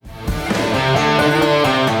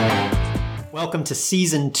Welcome to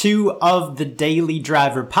Season 2 of the Daily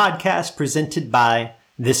Driver podcast presented by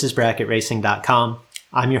thisisbracketracing.com.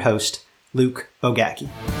 I'm your host, Luke Bogacki.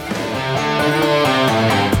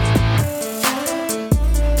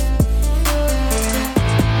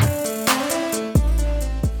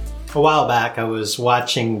 A while back, I was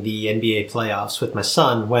watching the NBA playoffs with my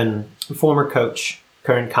son when former coach,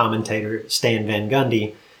 current commentator Stan Van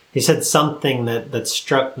Gundy, he said something that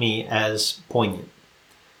struck me as poignant.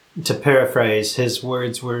 To paraphrase, his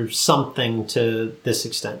words were something to this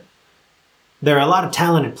extent. There are a lot of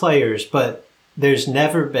talented players, but there's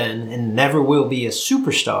never been and never will be a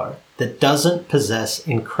superstar that doesn't possess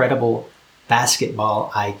incredible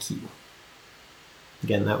basketball IQ.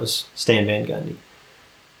 Again, that was Stan Van Gundy.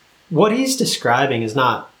 What he's describing is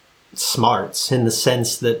not smarts in the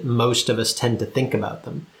sense that most of us tend to think about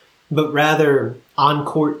them, but rather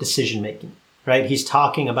on-court decision-making, right? He's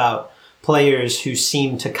talking about players who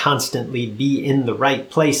seem to constantly be in the right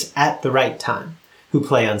place at the right time, who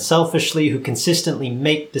play unselfishly, who consistently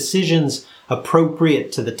make decisions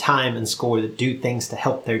appropriate to the time and score that do things to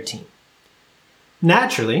help their team.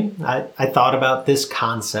 Naturally, I thought about this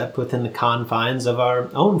concept within the confines of our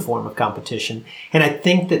own form of competition, and I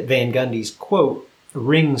think that Van Gundy's quote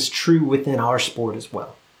rings true within our sport as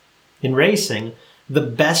well. In racing, the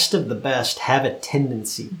best of the best have a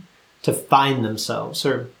tendency to find themselves,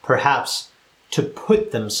 or perhaps to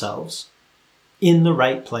put themselves in the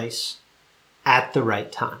right place at the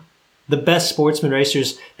right time. The best sportsman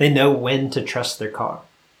racers, they know when to trust their car,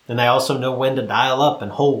 and they also know when to dial up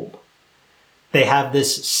and hold. They have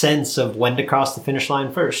this sense of when to cross the finish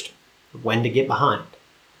line first, when to get behind.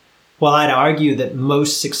 While I'd argue that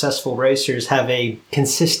most successful racers have a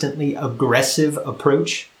consistently aggressive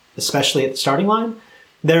approach, especially at the starting line,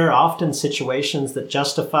 there are often situations that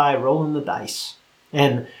justify rolling the dice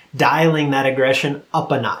and dialing that aggression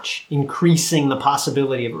up a notch, increasing the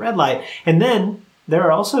possibility of a red light. And then there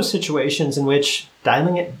are also situations in which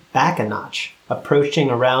dialing it back a notch,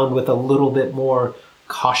 approaching around with a little bit more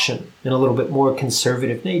caution and a little bit more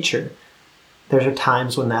conservative nature. There are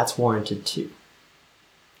times when that's warranted too.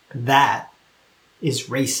 That is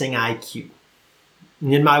racing IQ.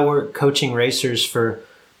 In my work coaching racers for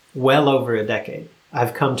well over a decade,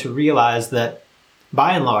 I've come to realize that,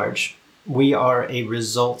 by and large, we are a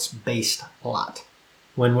results-based lot.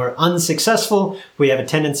 When we're unsuccessful, we have a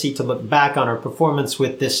tendency to look back on our performance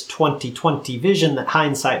with this 20/20 vision that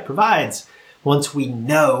hindsight provides. Once we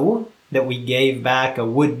know that we gave back a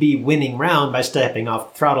would-be winning round by stepping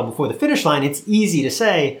off the throttle before the finish line, it's easy to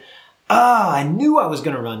say, I knew I was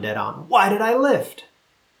going to run dead on. Why did I lift?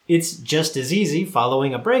 It's just as easy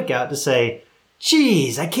following a breakout to say,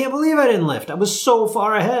 geez, I can't believe I didn't lift. I was so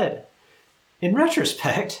far ahead. In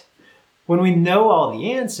retrospect, when we know all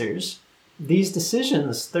the answers, these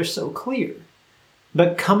decisions, they're so clear.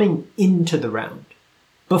 But coming into the round,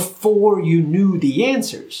 before you knew the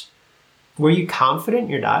answers, were you confident in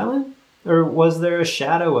your dialing? Or was there a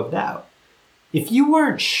shadow of doubt? If you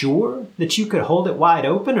weren't sure that you could hold it wide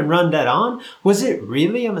open and run dead on, was it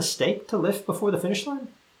really a mistake to lift before the finish line?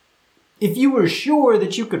 If you were sure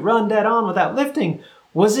that you could run dead on without lifting,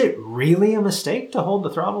 was it really a mistake to hold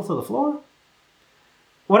the throttle to the floor?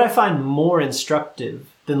 What I find more instructive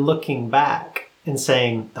than looking back and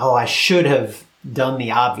saying, I should have done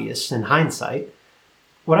the obvious in hindsight,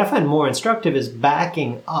 what I find more instructive is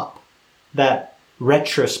backing up that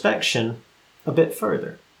retrospection a bit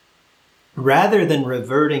further. Rather than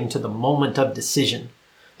reverting to the moment of decision,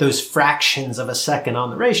 those fractions of a second on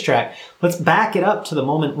the racetrack, let's back it up to the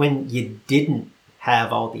moment when you didn't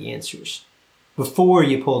have all the answers. Before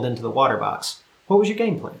you pulled into the water box, what was your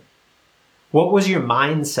game plan? What was your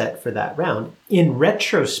mindset for that round? In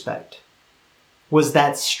retrospect, was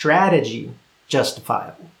that strategy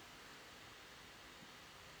justifiable?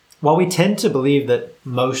 While we tend to believe that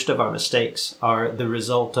most of our mistakes are the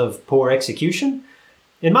result of poor execution,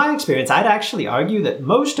 in my experience, I'd actually argue that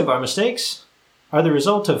most of our mistakes are the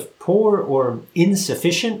result of poor or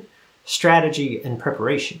insufficient strategy and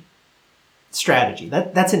preparation. Strategy,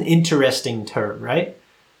 that's an interesting term, right?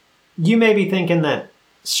 You may be thinking that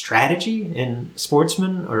strategy in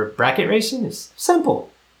sportsman or bracket racing is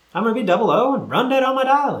simple. I'm going to be 00 and run dead on my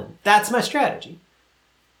dial-in. That's my strategy.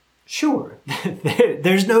 Sure,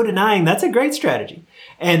 there's no denying that's a great strategy.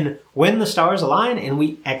 And when the stars align and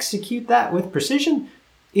we execute that with precision,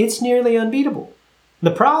 it's nearly unbeatable. The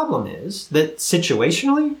problem is that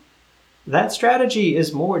situationally, that strategy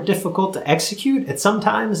is more difficult to execute at some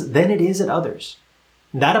times than it is at others.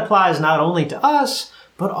 That applies not only to us,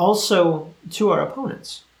 but also to our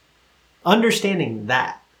opponents. Understanding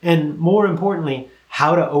that, and more importantly,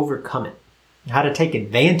 how to overcome it, how to take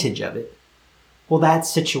advantage of it, Well,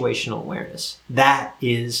 that's situational awareness. That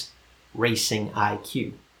is racing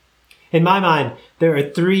IQ. In my mind, there are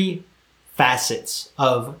three facets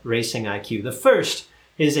of racing IQ. The first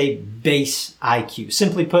is a base IQ.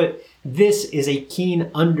 Simply put, this is a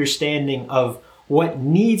keen understanding of what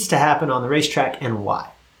needs to happen on the racetrack and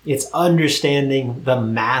why. It's understanding the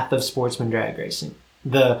math of sportsman drag racing,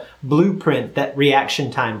 the blueprint that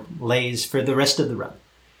reaction time lays for the rest of the run,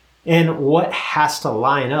 and what has to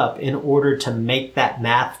line up in order to make that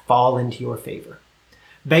math fall into your favor.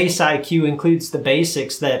 Base IQ includes the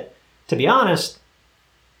basics that, to be honest,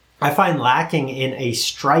 I find lacking in a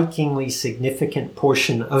strikingly significant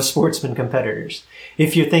portion of sportsman competitors.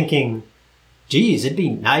 If you're thinking, geez, it'd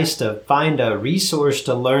be nice to find a resource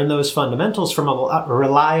to learn those fundamentals from a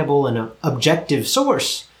reliable and objective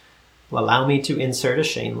source, well, allow me to insert a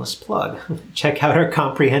shameless plug. Check out our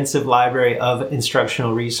comprehensive library of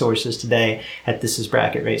instructional resources today at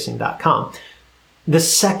thisisbracketracing.com. The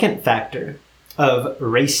second factor of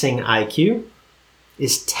racing IQ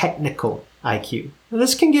is technical IQ. Now,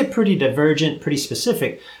 this can get pretty divergent, pretty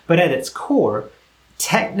specific, but at its core,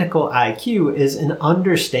 technical IQ is an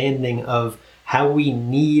understanding of how we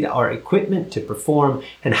need our equipment to perform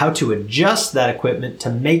and how to adjust that equipment to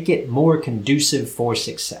make it more conducive for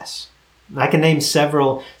success. I can name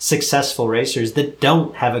several successful racers that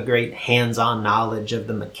don't have a great hands-on knowledge of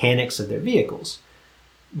the mechanics of their vehicles.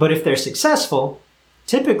 But if they're successful,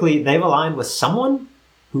 typically they've aligned with someone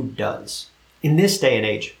who does. In this day and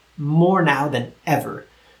age, more now than ever,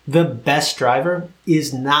 the best driver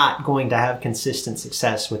is not going to have consistent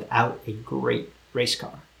success without a great race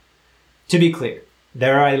car. To be clear,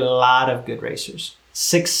 there are a lot of good racers,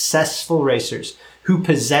 successful racers, who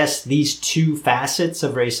possess these two facets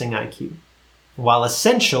of racing IQ. While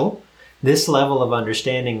essential, this level of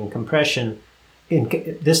understanding and comprehension,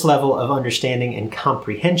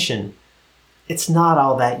 it's not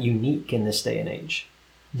all that unique in this day and age.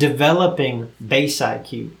 Developing base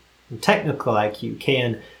IQ and technical IQ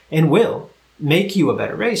can and will make you a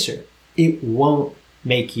better racer. It won't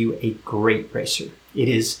make you a great racer. It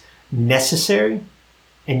is necessary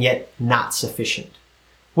and yet not sufficient.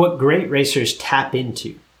 What great racers tap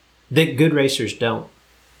into that good racers don't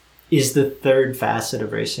is the third facet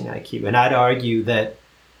of racing IQ. And I'd argue that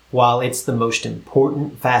while it's the most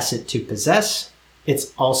important facet to possess,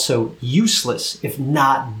 it's also useless if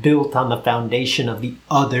not built on the foundation of the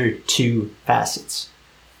other two facets.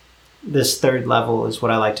 This third level is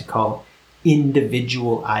what I like to call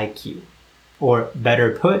individual IQ, or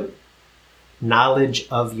better put, knowledge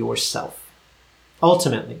of yourself.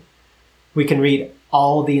 Ultimately, we can read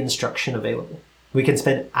all the instruction available. We can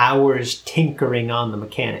spend hours tinkering on the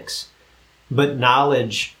mechanics, but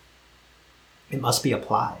knowledge, it must be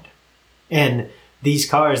applied. And these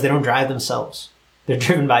cars, they don't drive themselves. They're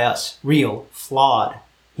driven by us, real, flawed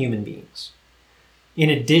human beings. In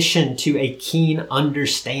addition to a keen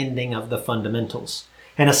understanding of the fundamentals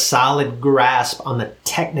and a solid grasp on the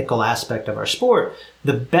technical aspect of our sport,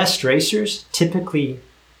 the best racers typically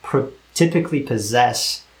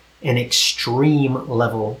possess an extreme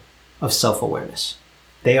level of self-awareness.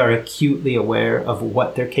 They are acutely aware of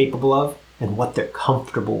what they're capable of and what they're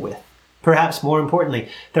comfortable with. Perhaps more importantly,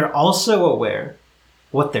 they're also aware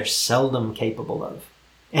what they're seldom capable of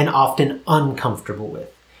and often uncomfortable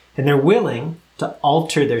with. And they're willing to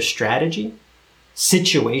alter their strategy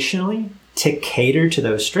situationally to cater to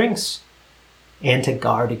those strengths and to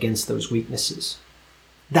guard against those weaknesses.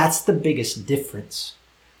 That's the biggest difference.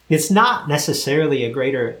 It's not necessarily a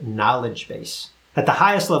greater knowledge base. At the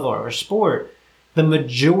highest level of our sport, the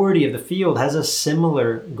majority of the field has a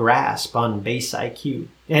similar grasp on base IQ.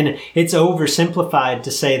 And it's oversimplified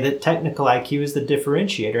to say that technical IQ is the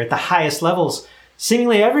differentiator. At the highest levels,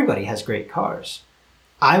 seemingly everybody has great cars.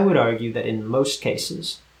 I would argue that in most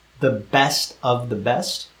cases, the best of the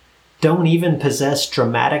best don't even possess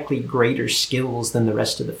dramatically greater skills than the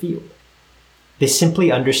rest of the field. They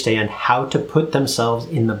simply understand how to put themselves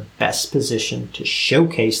in the best position to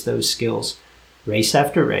showcase those skills race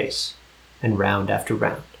after race and round after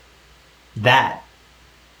round. That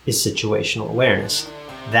is situational awareness.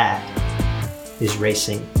 That is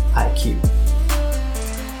racing IQ.